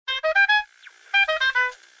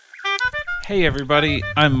Hey everybody,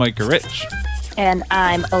 I'm Micah Rich. And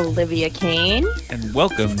I'm Olivia Kane. And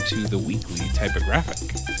welcome to the Weekly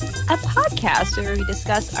Typographic, a podcast where we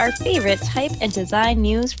discuss our favorite type and design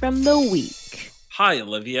news from the week. Hi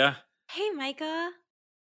Olivia. Hey Micah.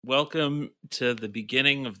 Welcome to the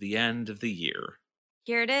beginning of the end of the year.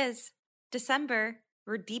 Here it is, December.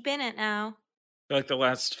 We're deep in it now. I feel like the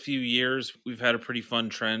last few years, we've had a pretty fun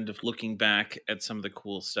trend of looking back at some of the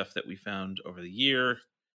cool stuff that we found over the year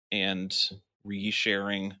and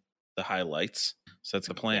re-sharing the highlights. So that's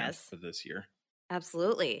the plan for this year.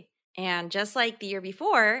 Absolutely. And just like the year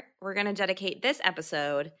before, we're going to dedicate this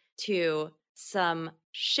episode to some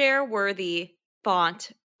share-worthy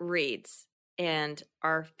font reads and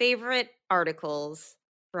our favorite articles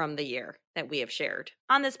from the year that we have shared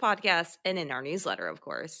on this podcast and in our newsletter, of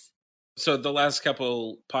course. So the last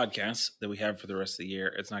couple podcasts that we have for the rest of the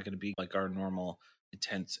year, it's not going to be like our normal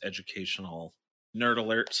intense educational nerd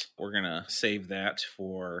alert. We're going to save that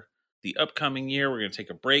for the upcoming year. We're going to take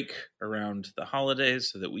a break around the holidays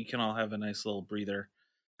so that we can all have a nice little breather.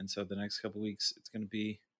 And so the next couple weeks, it's going to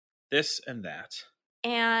be this and that.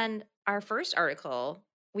 And our first article,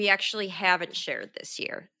 we actually haven't shared this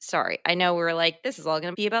year. Sorry. I know we were like, this is all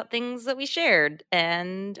going to be about things that we shared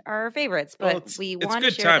and our favorites, but we want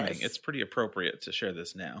to share timing. this. It's pretty appropriate to share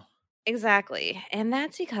this now. Exactly. And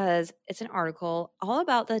that's because it's an article all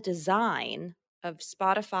about the design of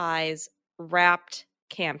Spotify's Wrapped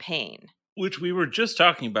campaign. Which we were just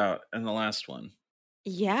talking about in the last one.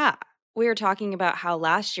 Yeah. We were talking about how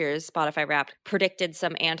last year's Spotify Wrapped predicted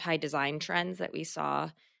some anti-design trends that we saw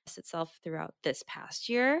itself throughout this past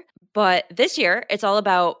year. But this year, it's all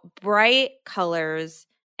about bright colors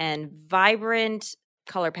and vibrant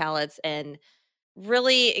color palettes and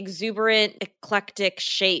really exuberant, eclectic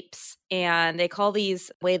shapes. And they call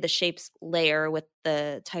these way the shapes layer with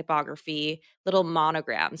the typography little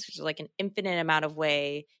monograms, which is like an infinite amount of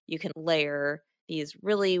way you can layer these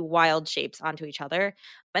really wild shapes onto each other.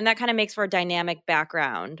 And that kind of makes for a dynamic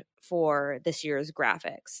background for this year's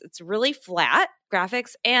graphics. It's really flat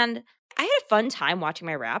graphics. And I had a fun time watching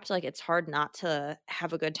my Wrapped. Like, it's hard not to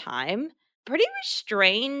have a good time. Pretty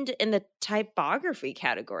restrained in the typography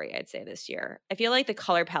category, I'd say, this year. I feel like the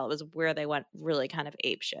color palette was where they went really kind of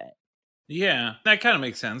apeshit. Yeah, that kind of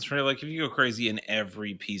makes sense, right? Like, if you go crazy in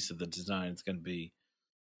every piece of the design, it's going to be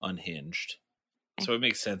unhinged. So it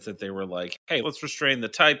makes sense that they were like, hey, let's restrain the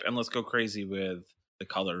type and let's go crazy with the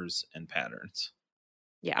colors and patterns.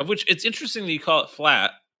 Yeah. Of which it's interesting that you call it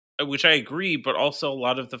flat, which I agree, but also a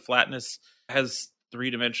lot of the flatness has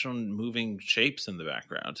three-dimensional moving shapes in the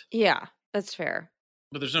background. Yeah, that's fair.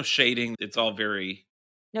 But there's no shading. It's all very...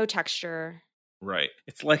 no texture. Right.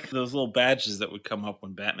 It's like those little badges that would come up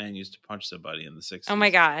when Batman used to punch somebody in the 60s. Oh my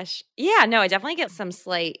gosh. Yeah, no, I definitely get some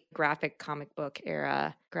slight graphic comic book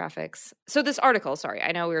era graphics. So this article, sorry,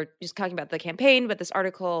 I know we were just talking about the campaign, but this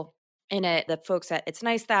article in it, the folks at It's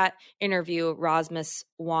Nice That interview Rasmus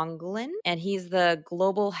Wanglin, and he's the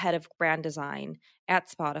global head of brand design at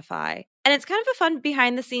Spotify. And it's kind of a fun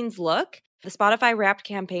behind the scenes look. The Spotify Wrapped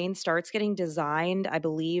campaign starts getting designed, I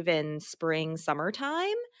believe, in spring,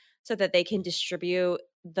 summertime, so that they can distribute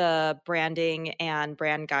the branding and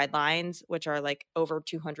brand guidelines, which are like over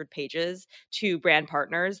 200 pages, to brand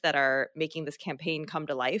partners that are making this campaign come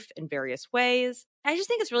to life in various ways. I just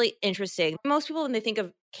think it's really interesting. Most people, when they think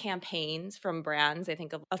of campaigns from brands, they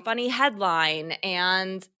think of a funny headline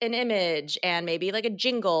and an image and maybe like a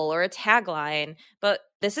jingle or a tagline. But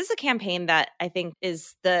this is a campaign that I think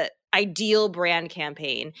is the ideal brand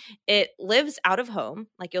campaign. It lives out of home.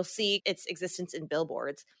 Like, you'll see its existence in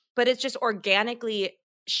billboards, but it's just organically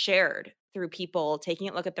shared through people taking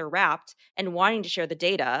a look at their Wrapped and wanting to share the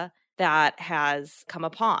data that has come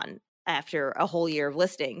upon after a whole year of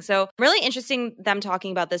listing. So really interesting them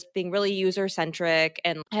talking about this being really user-centric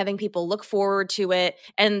and having people look forward to it,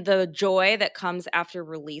 and the joy that comes after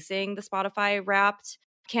releasing the Spotify Wrapped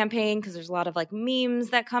campaign, because there's a lot of like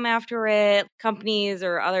memes that come after it. Companies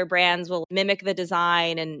or other brands will mimic the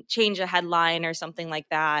design and change a headline or something like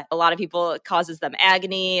that. A lot of people, it causes them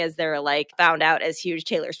agony as they're like found out as huge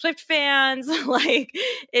Taylor Swift fans. Like,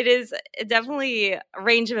 it is definitely a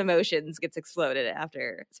range of emotions gets exploded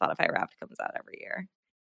after Spotify Wrapped comes out every year.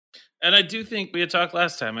 And I do think we had talked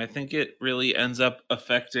last time. I think it really ends up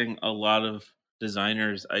affecting a lot of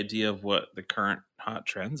designers' idea of what the current hot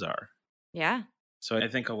trends are. Yeah. So I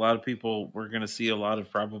think a lot of people, we're going to see a lot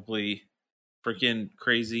of probably freaking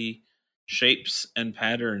crazy shapes and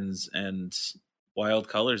patterns and wild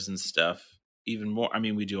colors and stuff. Even more. I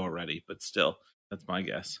mean, we do already, but still, that's my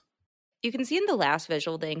guess. You can see in the last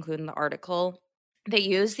visual they include in the article, they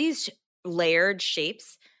use these layered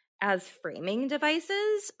shapes as framing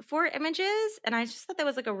devices for images. And I just thought that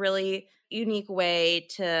was like a really unique way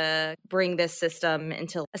to bring this system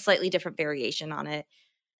into a slightly different variation on it.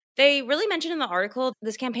 They really mentioned in the article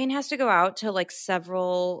this campaign has to go out to like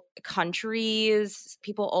several countries.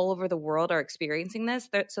 People all over the world are experiencing this.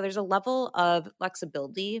 So there's a level of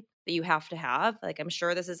flexibility that you have to have. Like, I'm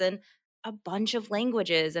sure this is in a bunch of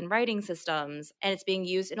languages and writing systems, and it's being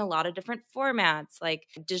used in a lot of different formats, like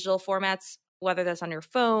digital formats, whether that's on your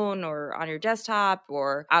phone or on your desktop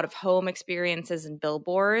or out of home experiences and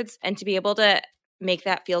billboards. And to be able to make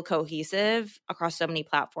that feel cohesive across so many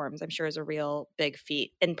platforms, I'm sure is a real big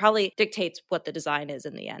feat and probably dictates what the design is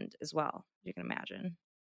in the end as well. You can imagine.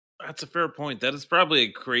 That's a fair point. That is probably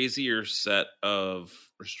a crazier set of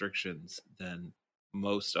restrictions than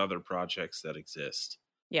most other projects that exist.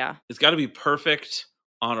 Yeah. It's got to be perfect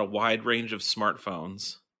on a wide range of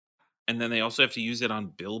smartphones. And then they also have to use it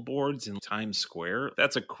on billboards in Times Square.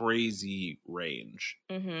 That's a crazy range.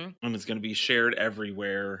 Mm-hmm. And it's going to be shared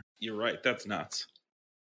everywhere. You're right. That's nuts.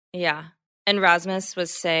 Yeah. And Rasmus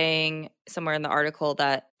was saying somewhere in the article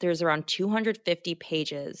that there's around 250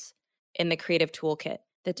 pages in the Creative Toolkit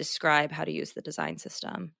that describe how to use the design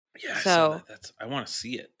system. Yeah, so I want to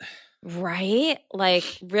see it. Right? Like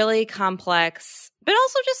really complex, but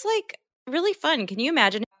also just like really fun. Can you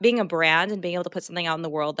imagine being a brand and being able to put something out in the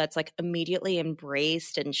world that's like immediately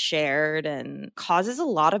embraced and shared and causes a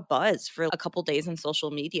lot of buzz for a couple days on social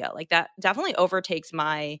media? Like that definitely overtakes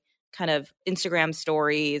my kind of Instagram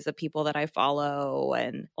stories of people that I follow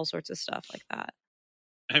and all sorts of stuff like that.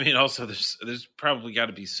 I mean, also there's probably got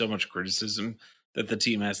to be so much criticism that the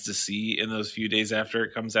team has to see in those few days after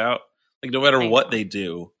it comes out. Like no matter what they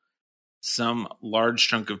do, some large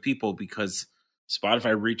chunk of people, because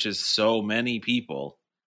Spotify reaches so many people,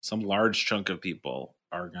 some large chunk of people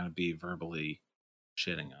are going to be verbally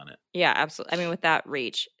shitting on it. Yeah, absolutely. I mean, with that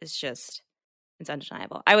reach, it's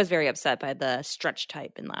undeniable. I was very upset by the stretch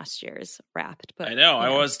type in last year's Wrapped. But I know, I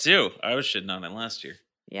was too. I was shitting on it last year.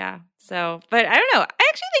 Yeah. So, but I don't know. I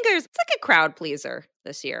actually think it's like a crowd pleaser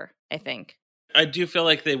this year, I think. I do feel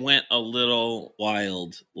like they went a little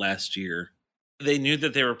wild last year. They knew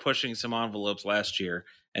that they were pushing some envelopes last year,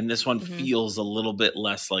 and this one feels a little bit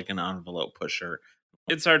less like an envelope pusher.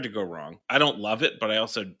 It's hard to go wrong. I don't love it, but I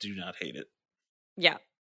also do not hate it. Yeah,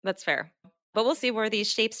 that's fair. But we'll see where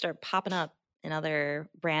these shapes start popping up in other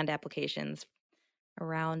brand applications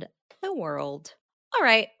around the world. All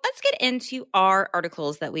right, let's get into our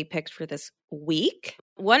articles that we picked for this week.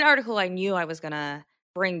 One article I knew I was going to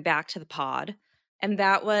bring back to the pod, and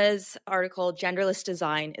that was article Genderless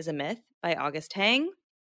Design is a Myth by August Hang.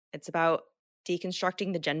 It's about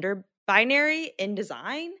deconstructing the gender binary in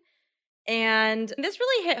design. And this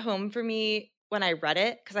really hit home for me when I read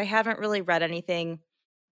it, because I haven't really read anything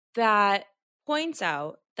that points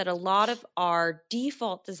out that a lot of our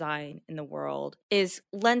default design in the world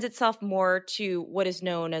lends itself more to what is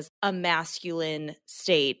known as a masculine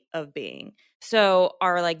state of being. So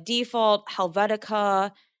our like default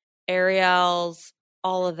Helvetica, Arials,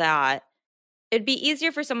 all of that, it'd be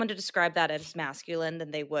easier for someone to describe that as masculine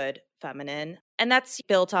than they would feminine. And that's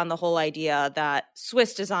built on the whole idea that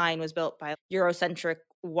Swiss design was built by Eurocentric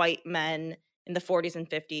white men in the 40s and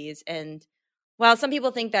 50s. And while some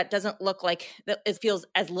people think that doesn't look like it feels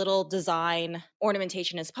as little design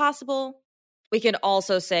ornamentation as possible, we can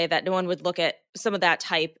also say that no one would look at some of that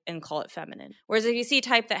type and call it feminine. Whereas if you see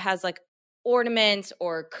type that has like ornaments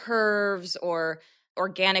or curves or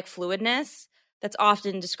organic fluidness, that's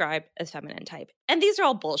often described as feminine type. And these are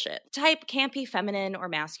all bullshit. Type can't be feminine or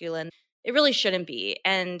masculine. It really shouldn't be.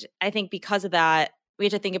 And I think because of that, we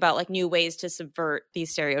have to think about like new ways to subvert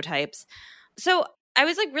these stereotypes. So I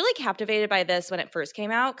was like really captivated by this when it first came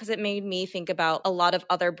out, because it made me think about a lot of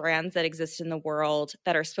other brands that exist in the world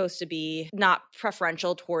that are supposed to be not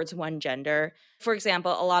preferential towards one gender. For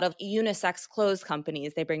example, a lot of unisex clothes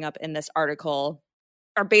companies they bring up in this article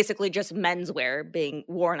are basically just menswear being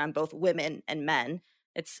worn on both women and men.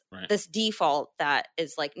 It's this default that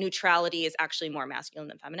is like neutrality is actually more masculine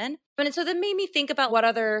than feminine. And so that made me think about what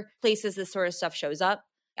other places this sort of stuff shows up.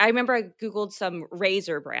 I remember I Googled some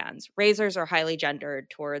razor brands. Razors are highly gendered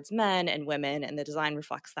towards men and women, and the design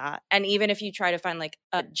reflects that. And even if you try to find like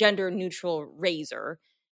a gender neutral razor,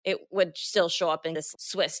 it would still show up in this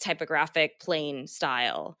Swiss typographic plain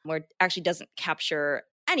style where it actually doesn't capture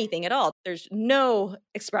anything at all. There's no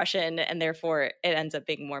expression, and therefore it ends up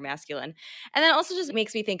being more masculine. And then also just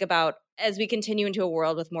makes me think about, as we continue into a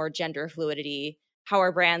world with more gender fluidity, how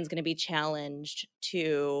our brand's going to be challenged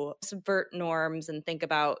to subvert norms and think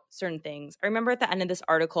about certain things. I remember at the end of this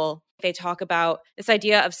article, they talk about this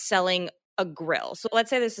idea of selling a grill. So let's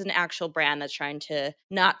say this is an actual brand that's trying to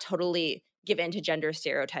not totally give in to gender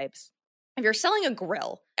stereotypes. If you're selling a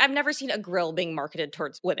grill, I've never seen a grill being marketed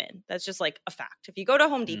towards women. That's just like a fact. If you go to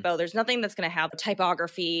Home Depot, there's nothing that's going to have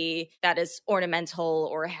typography that is ornamental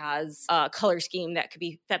or has a color scheme that could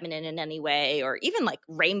be feminine in any way, or even like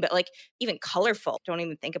rainbow, like even colorful. Don't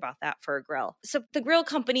even think about that for a grill. So the grill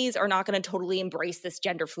companies are not going to totally embrace this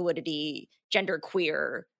gender fluidity, gender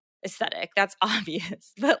queer aesthetic. That's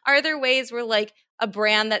obvious. But are there ways where like a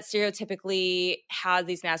brand that stereotypically has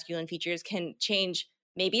these masculine features can change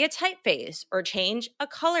maybe a typeface or change a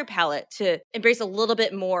color palette to embrace a little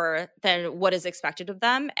bit more than what is expected of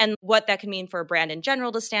them, and what that can mean for a brand in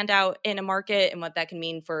general to stand out in a market, and what that can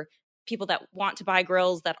mean for people that want to buy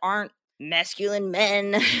grills that aren't masculine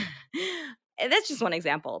men? That's just one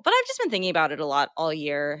example, but I've just been thinking about it a lot all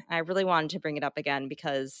year. I really wanted to bring it up again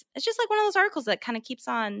because it's just like one of those articles that kind of keeps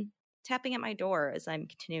on tapping at my door as I'm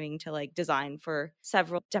continuing to like design for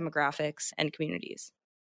several demographics and communities.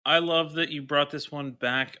 I love that you brought this one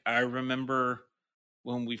back. I remember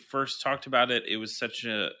when we first talked about it, it was such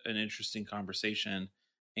an interesting conversation.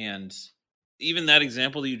 And even that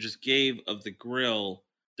example that you just gave of the grill,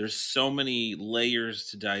 there's so many layers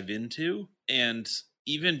to dive into. And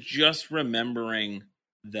even just remembering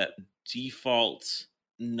that default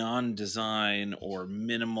non-design or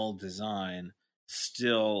minimal design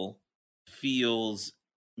still feels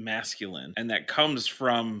masculine. And that comes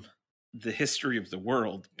from the history of the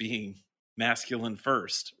world being masculine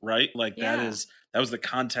first, right? Like that was the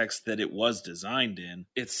context that it was designed in.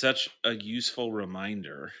 It's such a useful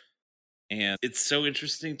reminder. And it's so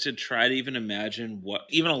interesting to try to even imagine what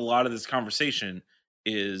even a lot of this conversation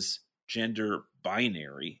is gender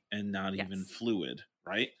binary and not even fluid,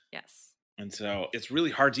 right? Yes. And so it's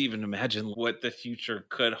really hard to even imagine what the future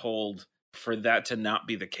could hold for that to not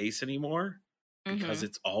be the case anymore. Because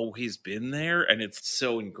it's always been there and it's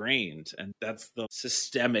so ingrained. And that's the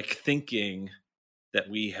systemic thinking that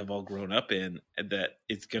we have all grown up in, and that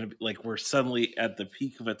it's going to be like we're suddenly at the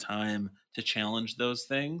peak of a time to challenge those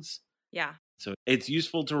things. Yeah. So it's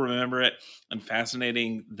useful to remember it, and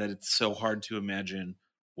fascinating that it's so hard to imagine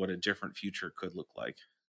what a different future could look like.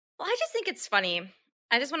 Well, I just think it's funny.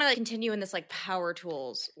 I just want to continue in this like power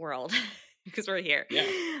tools world. Because we're here. Yeah.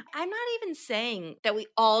 I'm not even saying that we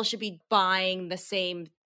all should be buying the same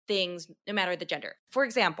things no matter the gender. For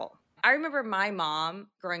example, I remember my mom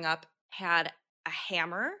growing up had a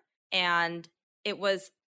hammer, and it was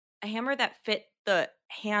a hammer that fit the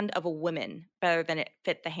hand of a woman better than it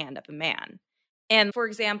fit the hand of a man. And for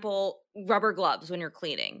example, rubber gloves when you're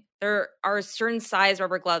cleaning. There are certain size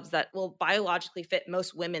rubber gloves that will biologically fit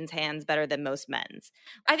most women's hands better than most men's.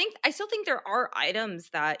 I still think there are items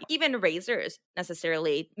that, even razors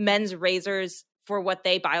necessarily, men's razors for what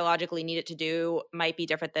they biologically need it to do might be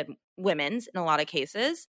different than women's in a lot of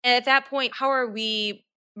cases. And at that point, how are we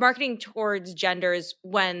marketing towards genders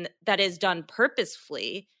when that is done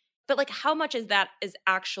purposefully? But like, how much is that is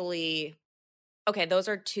actually... Okay, those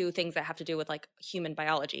are two things that have to do with like human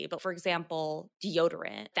biology. But for example,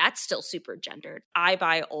 deodorant, that's still super gendered. I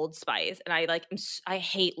buy Old Spice and I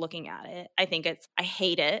hate looking at it. I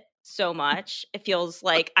hate it so much. It feels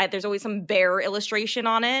like there's always some bear illustration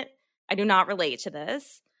on it. I do not relate to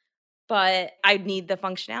this, but I need the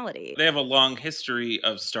functionality. They have a long history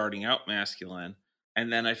of starting out masculine.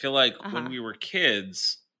 And then I feel like when we were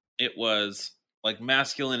kids, it was like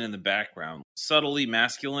masculine in the background, subtly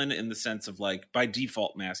masculine in the sense of like by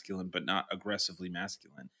default masculine, but not aggressively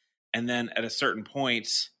masculine. And then at a certain point,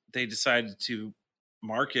 they decided to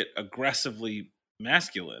market aggressively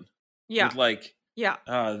masculine. Yeah. With like,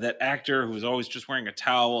 that actor who was always just wearing a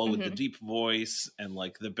towel with the deep voice, and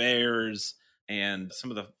like the bears and some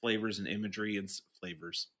of the flavors and imagery and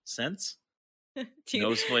scents,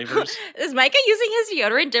 nose flavors. Is Micah using his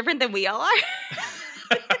deodorant different than we all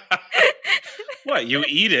are? What, you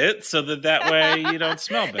eat it so that way you don't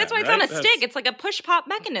smell bad. That's why it's on a stick. It's like a push pop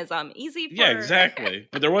mechanism. Easy for... Yeah, exactly.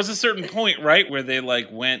 But there was a certain point, right, where they like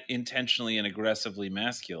went intentionally and aggressively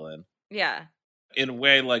masculine. Yeah. In a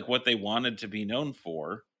way like what they wanted to be known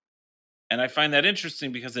for. And I find that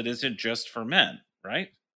interesting because it isn't just for men, right?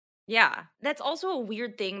 Yeah. That's also a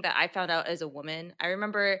weird thing that I found out as a woman. I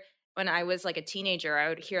remember when I was like a teenager, I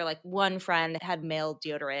would hear like one friend had male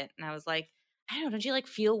deodorant, and I was like, I don't know, don't you like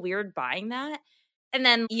feel weird buying that? And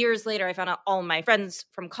then years later, I found out all my friends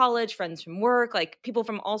from college, friends from work, like people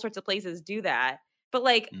from all sorts of places do that. But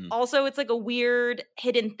like, also it's like a weird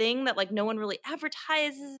hidden thing that like no one really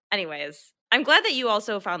advertises. Anyways, I'm glad that you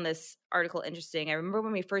also found this article interesting. I remember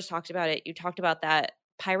when we first talked about it, you talked about that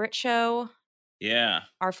pirate show Yeah.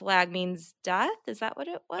 Our flag means death. Is that what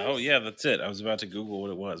it was? Oh, yeah, that's it. I was about to Google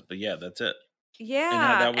what it was, but yeah, that's it. And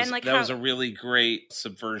how Yeah. And like that was how, a really great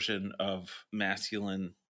subversion of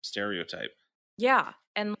masculine stereotype. yeah.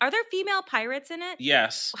 And are there female pirates in it?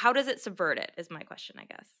 Yes. How does it subvert it is my question, I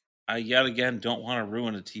guess. I yet again don't want to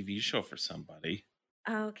ruin a TV show for somebody.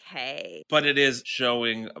 Okay. But it is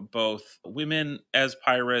showing both women as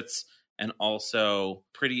pirates and also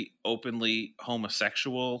pretty openly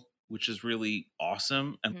homosexual, which is really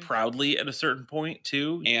awesome and proudly at a certain point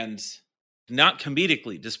too. And not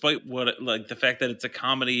comedically, despite what like the fact that it's a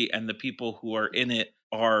comedy and the people who are in it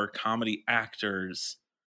are comedy actors.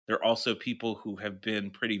 They're also people who have been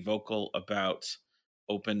pretty vocal about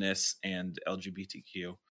openness and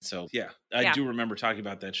LGBTQ. So yeah, I do remember talking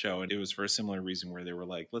about that show, and it was for a similar reason where they were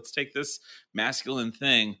like, let's take this masculine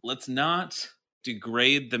thing, let's not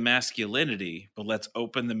degrade the masculinity, but let's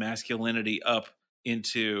open the masculinity up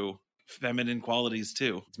into feminine qualities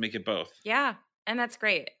too. Let's make it both. Yeah. And that's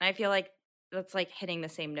great. I feel like that's like hitting the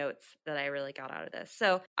same notes that I really got out of this.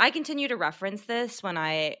 So I continue to reference this when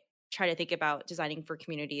I try to think about designing for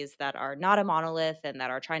communities that are not a monolith and that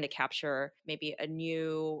are trying to capture maybe a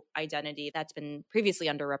new identity that's been previously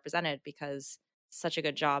underrepresented, because such a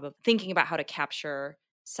good job of thinking about how to capture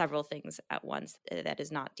several things at once that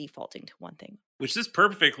is not defaulting to one thing. Which this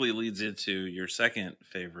perfectly leads into your second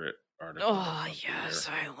favorite article. Oh, yes,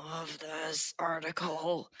 I love this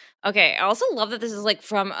article. Okay, I also love that this is like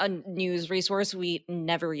from a news resource we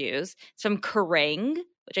never use. It's from Kerrang,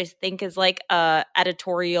 which I think is like a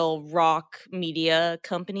editorial rock media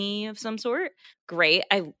company of some sort. Great.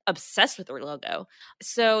 I'm obsessed with their logo.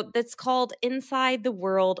 So that's called Inside the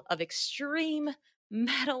World of Extreme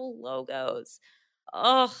Metal Logos.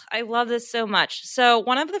 Oh, I love this so much. So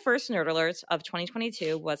one of the first nerd alerts of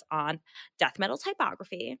 2022 was on death metal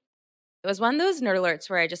typography. It was one of those nerd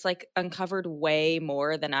alerts where I just like uncovered way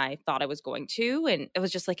more than I thought I was going to. And it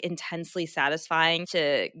was just like intensely satisfying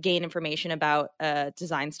to gain information about a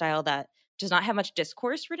design style that does not have much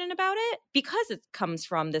discourse written about it, because it comes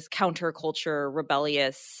from this counterculture,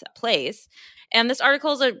 rebellious place. And this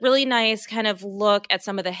article is a really nice kind of look at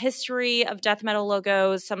some of the history of death metal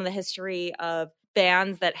logos, some of the history of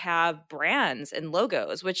bands that have brands and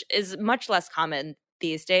logos, which is much less common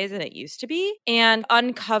these days than it used to be, and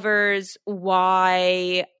uncovers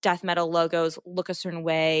why death metal logos look a certain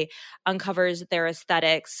way, uncovers their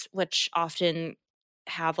aesthetics, which often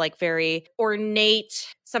have like very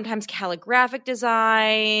ornate, sometimes calligraphic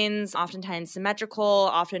designs, oftentimes symmetrical,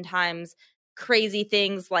 oftentimes crazy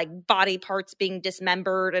things like body parts being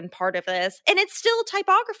dismembered and part of this. And it's still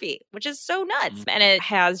typography, which is so nuts. And it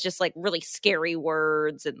has just like really scary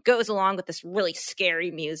words and goes along with this really scary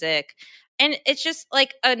music. And it's just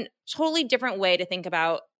like a totally different way to think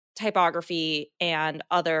about typography and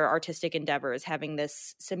other artistic endeavors having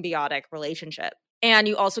this symbiotic relationship. And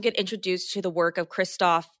you also get introduced to the work of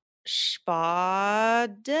Christoph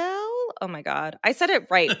Spadel. Oh my God. I said it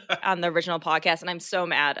right on the original podcast, and I'm so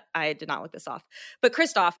mad I did not look this off. But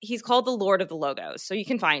Christoph, he's called the Lord of the Logos. So you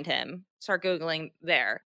can find him. Start Googling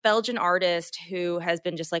there. Belgian artist who has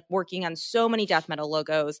been just like working on so many death metal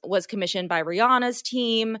logos, was commissioned by Rihanna's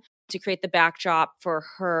team to create the backdrop for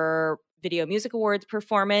her Video Music Awards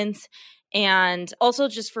performance. And also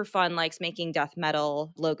just for fun, likes making death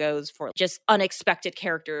metal logos for just unexpected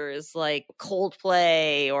characters like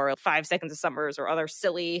Coldplay or 5 Seconds of Summers or other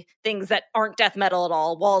silly things that aren't death metal at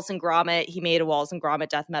all. Wallace and Gromit, he made a Wallace and Gromit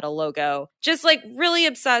death metal logo. Just like really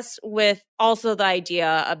obsessed with also the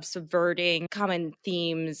idea of subverting common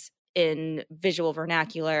themes in visual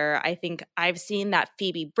vernacular. I think I've seen that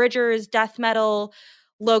Phoebe Bridgers death metal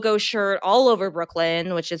logo shirt all over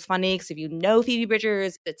Brooklyn, which is funny because if you know Phoebe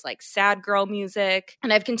Bridgers, it's like sad girl music.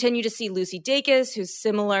 And I've continued to see Lucy Dacus, who's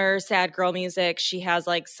similar sad girl music. She has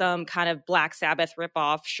like some kind of Black Sabbath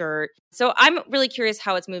ripoff shirt. So I'm really curious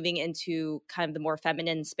how it's moving into kind of the more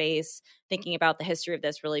feminine space, thinking about the history of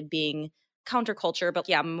this really being counterculture. But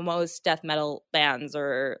yeah, most death metal bands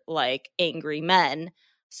are like angry men.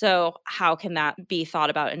 So how can that be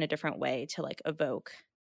thought about in a different way to like evoke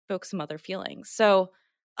some other feelings? So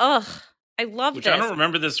I love Which this. I don't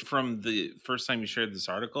remember this from the first time you shared this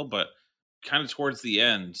article, but kind of towards the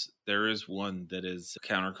end, there is one that is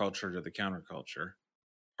counterculture to the counterculture.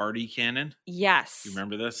 Party Cannon? Yes. You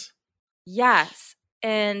remember this? Yes.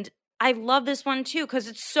 And I love this one too because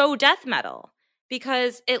it's so death metal.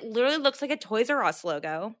 Because it literally looks like a Toys R Us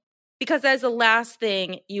logo. Because that is the last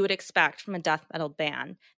thing you would expect from a death metal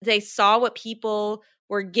band. They saw what people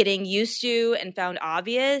were getting used to and found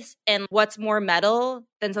obvious. And what's more metal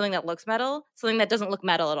than something that looks metal? Something that doesn't look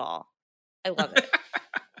metal at all. I love it.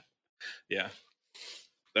 Yeah.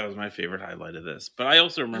 That was my favorite highlight of this. But I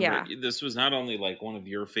also remember Yeah. this was not only like one of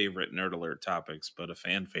your favorite Nerd Alert topics, but a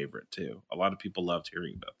fan favorite too. A lot of people loved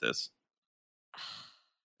hearing about this.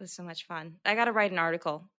 It was so much fun. I got to write an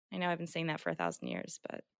article. I know I've been saying that for 1,000 years,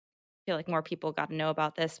 but I feel like more people got to know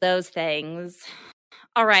about this. Those things.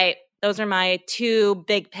 All right. Those are my 2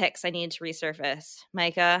 big picks I need to resurface.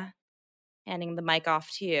 Micah, handing the mic off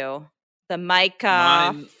to you. The mic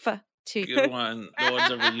off to you. Good one. No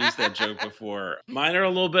one's ever used that joke before. Mine are a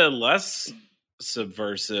little bit less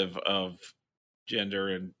subversive of gender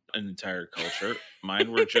and an entire culture.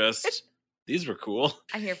 Mine were just, these were cool.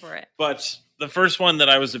 I'm here for it. But the first one that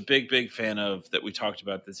I was a big fan of that we talked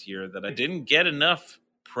about this year that I didn't get enough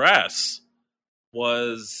press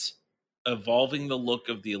was evolving the look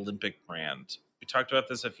of the Olympic brand. We talked about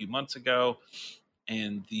this a few months ago,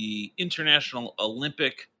 and the International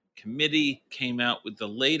Olympic Committee came out with the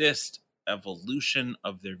latest evolution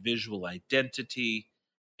of their visual identity.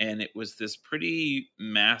 And it was this pretty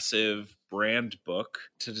massive brand book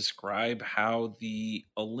to describe how the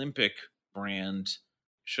Olympic brand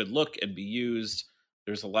should look and be used.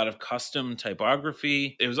 There's a lot of custom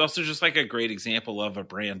typography. It was also just like a great example of a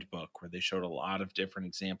brand book where they showed a lot of different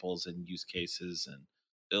examples and use cases and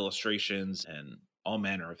illustrations and all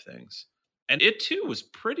manner of things. And it too was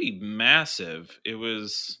pretty massive. It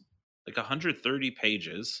was like 130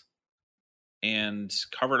 pages and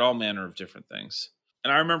covered all manner of different things.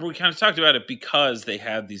 And I remember we kind of talked about it because they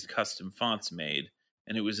had these custom fonts made.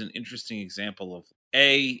 And it was an interesting example of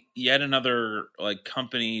yet another like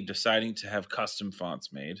company deciding to have custom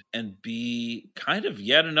fonts made, and B, kind of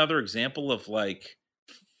yet another example of like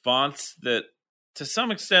fonts that to some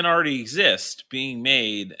extent already exist being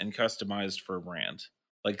made and customized for a brand.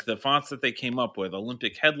 Like the fonts that they came up with: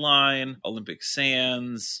 Olympic Headline, Olympic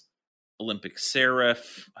Sans, Olympic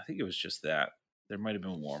Serif. I think it was just that. There might have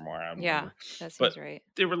been one more. I don't remember. That seems right.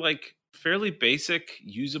 They were like fairly basic,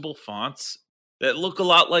 usable fonts that look a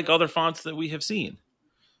lot like other fonts that we have seen,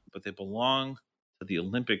 but they belong to the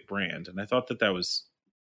Olympic brand. And I thought that that was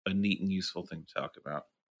a neat and useful thing to talk about.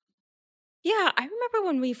 Yeah, I remember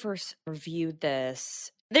when we first reviewed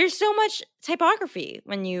this, there's so much typography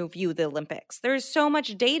when you view the Olympics. There's so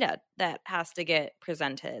much data that has to get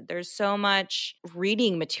presented. There's so much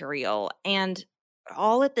reading material, and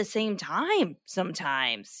all at the same time.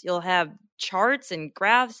 Sometimes you'll have charts and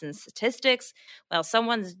graphs and statistics while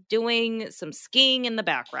someone's doing some skiing in the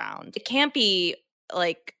background. It can't be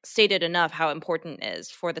like stated enough how important it is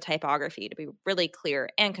for the typography to be really clear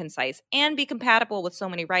and concise and be compatible with so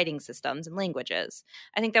many writing systems and languages.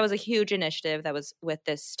 I think that was a huge initiative that was with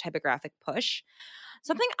this typographic push.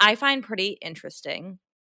 Something I find pretty interesting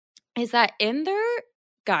is that in their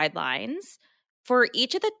guidelines for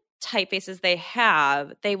each of the typefaces they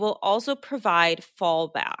have, they will also provide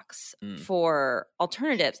fallbacks for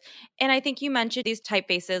alternatives. And I think you mentioned these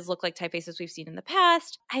typefaces look like typefaces we've seen in the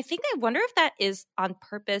past. I wonder if that is on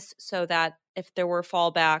purpose so that if there were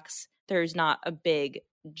fallbacks, there's not a big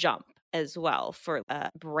jump as well for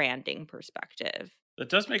a branding perspective. That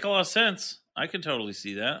does make a lot of sense. I can totally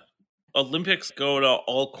see that. Olympics go to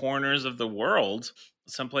all corners of the world.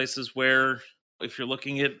 Some places where if you're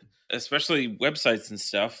looking at especially websites and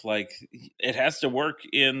stuff, like it has to work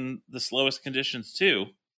in the slowest conditions too.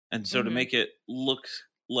 And so to make it look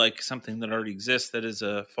like something that already exists, that is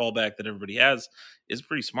a fallback that everybody has, is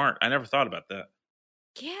pretty smart. I never thought about that.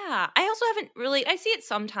 Yeah, I also haven't really, I see it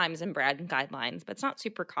sometimes in brand guidelines, but it's not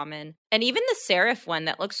super common. And even the serif one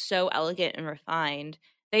that looks so elegant and refined,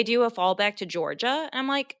 they do a fallback to Georgia. And I'm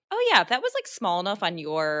like, oh yeah, if that was like small enough on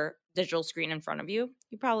your digital screen in front of you,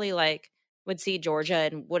 you probably like would see Georgia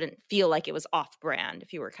and wouldn't feel like it was off brand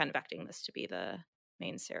if you were convecting this to be the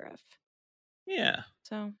main serif. Yeah.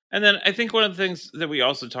 So, and then I think one of the things that we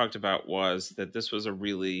also talked about was that this was a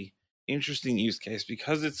really interesting use case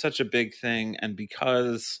because it's such a big thing and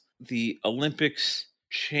because the Olympics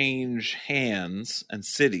change hands and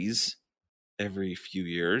cities every few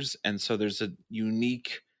years. And so there's a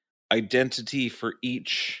unique identity for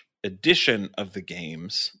each edition of the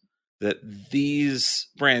games, that these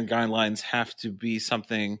brand guidelines have to be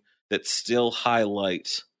something that still highlight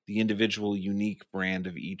the individual unique brand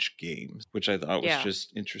of each game, which I thought was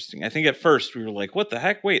just interesting. I think at first we were like, what the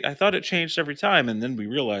heck? Wait, I thought it changed every time. And then we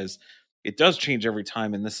realized it does change every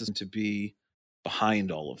time. And this is to be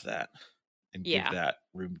behind all of that and give that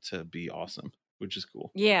room to be awesome, which is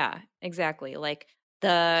cool. Yeah, exactly. Like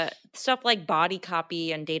the stuff like body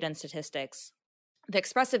copy and data and statistics, the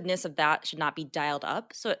expressiveness of that should not be dialed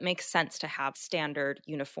up. So it makes sense to have standard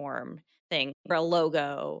uniform thing, or a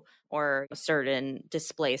logo or a certain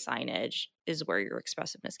display signage is where your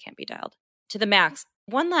expressiveness can't be dialed to the max.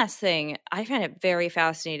 One last thing, I find it very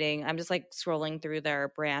fascinating. I'm just like scrolling through their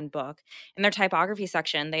brand book. In their typography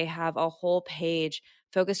section, they have a whole page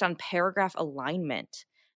focused on paragraph alignment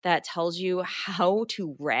that tells you how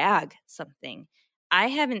to rag something. I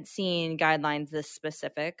haven't seen guidelines this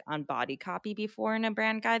specific on body copy before in a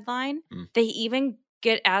brand guideline. They even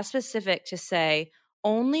get as specific to say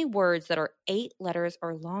only words that are 8 letters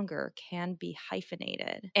or longer can be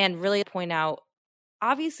hyphenated, and really point out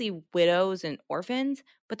obviously widows and orphans,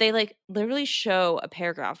 but they like literally show a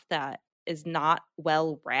paragraph that is not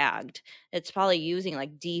well ragged. It's probably using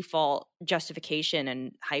like default justification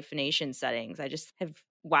and hyphenation settings. I just have,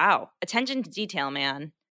 wow, attention to detail,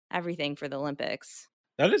 man. Everything for the Olympics.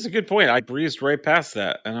 That is a good point. I breezed right past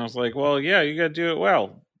that. And I was like, well, yeah, you got to do it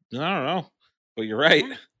well. I don't know. But you're right.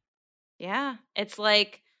 Yeah. It's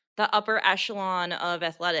like the upper echelon of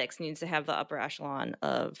athletics needs to have the upper echelon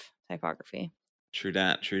of typography. True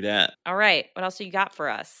that. True that. All right. What else do you got for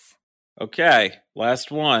us? Okay.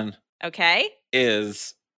 Last one. Okay.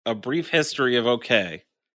 Is A Brief History of OK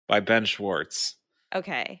by Ben Schwartz.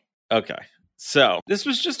 Okay. Okay. So this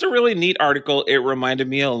was just a really neat article. It reminded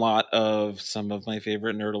me a lot of some of my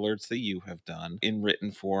favorite nerd alerts that you have done in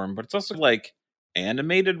written form, but it's also like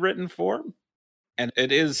animated written form. And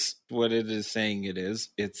it is what it is saying it is.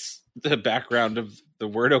 It's the background of the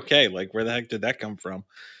word okay. Like, where the heck did that come from?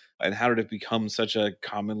 And how did it become such a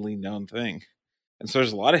commonly known thing? And so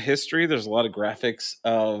there's a lot of history. There's a lot of graphics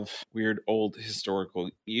of weird old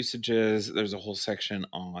historical usages. There's a whole section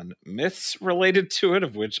on myths related to it,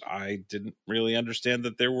 of which I didn't really understand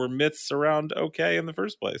that there were myths around OK in the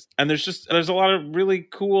first place. And there's a lot of really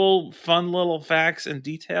cool, fun little facts and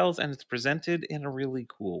details, and it's presented in a really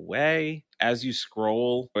cool way. As you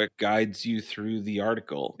scroll, it guides you through the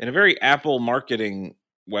article in a very Apple marketing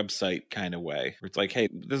website kind of way. Where it's like, hey,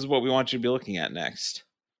 this is what we want you to be looking at next.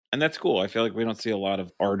 And that's cool. I feel like we don't see a lot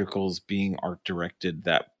of articles being art directed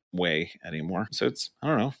that way anymore. So it's, I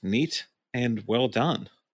don't know, neat and well done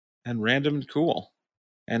and random and cool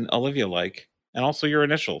and Olivia-like, and also your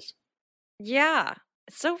initials. Yeah,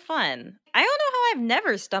 it's so fun. I don't know how I've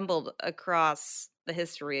never stumbled across the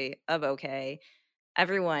history of OK.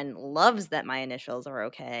 Everyone loves that my initials are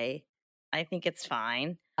OK. I think it's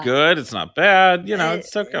fine. Good. It's not bad.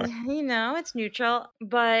 It's okay. It's neutral.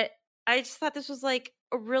 But I just thought this was like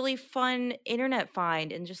a really fun internet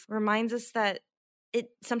find, and just reminds us that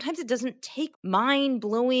sometimes it doesn't take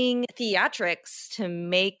mind-blowing theatrics to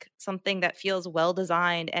make something that feels well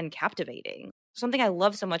designed and captivating. Something I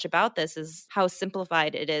love so much about this is how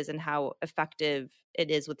simplified it is and how effective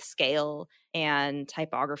it is with scale and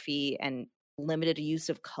typography and limited use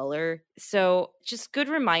of color. So just good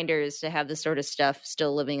reminders to have this sort of stuff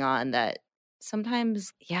still living on, that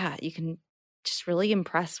sometimes, you can just really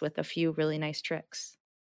impress with a few really nice tricks.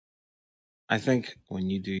 I think when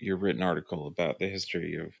you do your written article about the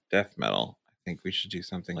history of death metal, I think we should do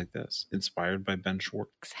something like this, inspired by Ben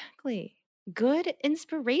Schwartz. Exactly. Good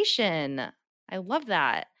inspiration. I love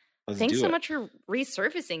that. Thanks so much for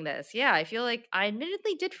resurfacing this. Yeah, I feel like I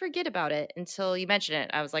admittedly did forget about it until you mentioned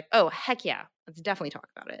it. I was like, oh, heck yeah. Let's definitely talk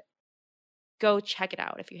about it. Go check it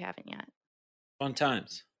out if you haven't yet. Fun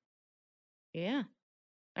times. Yeah.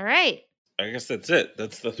 All right. I guess that's it.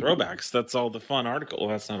 That's the throwbacks. That's all the fun articles. Well,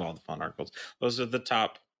 that's not all the fun articles. Those are the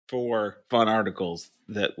top 4 fun articles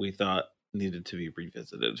that we thought needed to be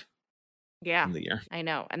revisited. Yeah. In the year. I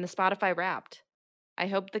know. And the Spotify Wrapped. I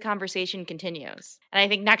hope the conversation continues. And I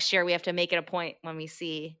think next year we have to make it a point when we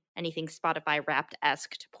see anything Spotify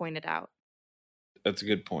Wrapped-esque to point it out. That's a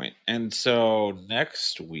good point. And so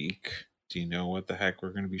next week, do you know what the heck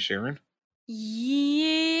we're going to be sharing?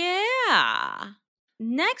 Yeah.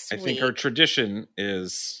 Next week. I think our tradition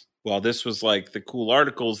is, well, this was like the cool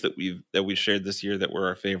articles that we shared this year that were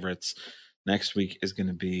our favorites. Next week is going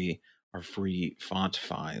to be our free font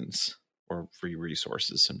finds, or free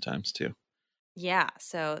resources sometimes too. Yeah,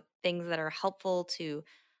 so things that are helpful to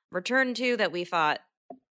return to that we thought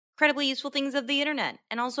incredibly useful things of the internet,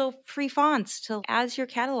 and also free fonts to add to your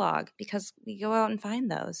catalog, because we go out and find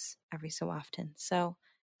those every so often. So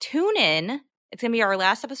tune in. It's going to be our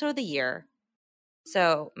last episode of the year.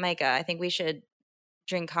 So, Micah, I think we should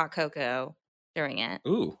drink hot cocoa during it.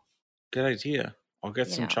 Ooh, good idea. I'll get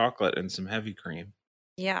some chocolate and some heavy cream.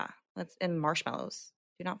 Yeah, and marshmallows.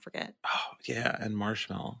 Do not forget. Oh, yeah, and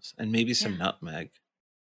marshmallows. And maybe some nutmeg.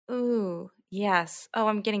 Ooh, yes. Oh,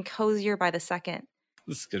 I'm getting cozier by the second.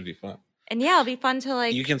 This is going to be fun. And yeah, it'll be fun to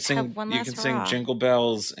like you can sing, have one last sing Jingle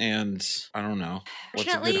Bells and I don't know.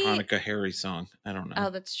 What's a good Hanukkah Harry song? I don't know. Oh,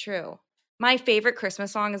 that's true. My favorite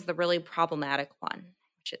Christmas song is the really problematic one,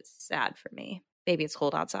 which is sad for me. Baby, It's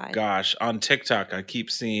Cold Outside. Gosh, on TikTok, I keep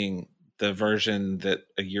seeing the version that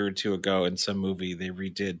a year or two ago in some movie they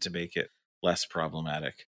redid to make it less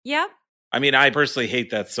problematic. Yeah. I mean, I personally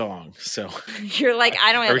hate that song. So you're like,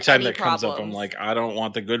 I don't have every time any that problems. comes up, I'm like, I don't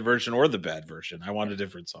want the good version or the bad version. I want a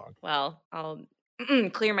different song. Well, I'll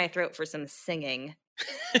clear my throat for some singing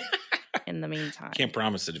in the meantime. Can't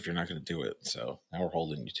promise it if you're not going to do it. So now we're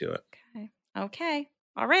holding you to it. Okay.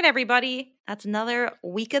 All right, everybody. That's another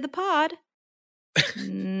week of the pod.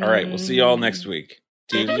 All right. We'll see you all next week.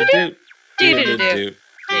 Do-do-do. Do-do-do.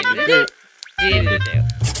 Do-do-do. Do-do-do.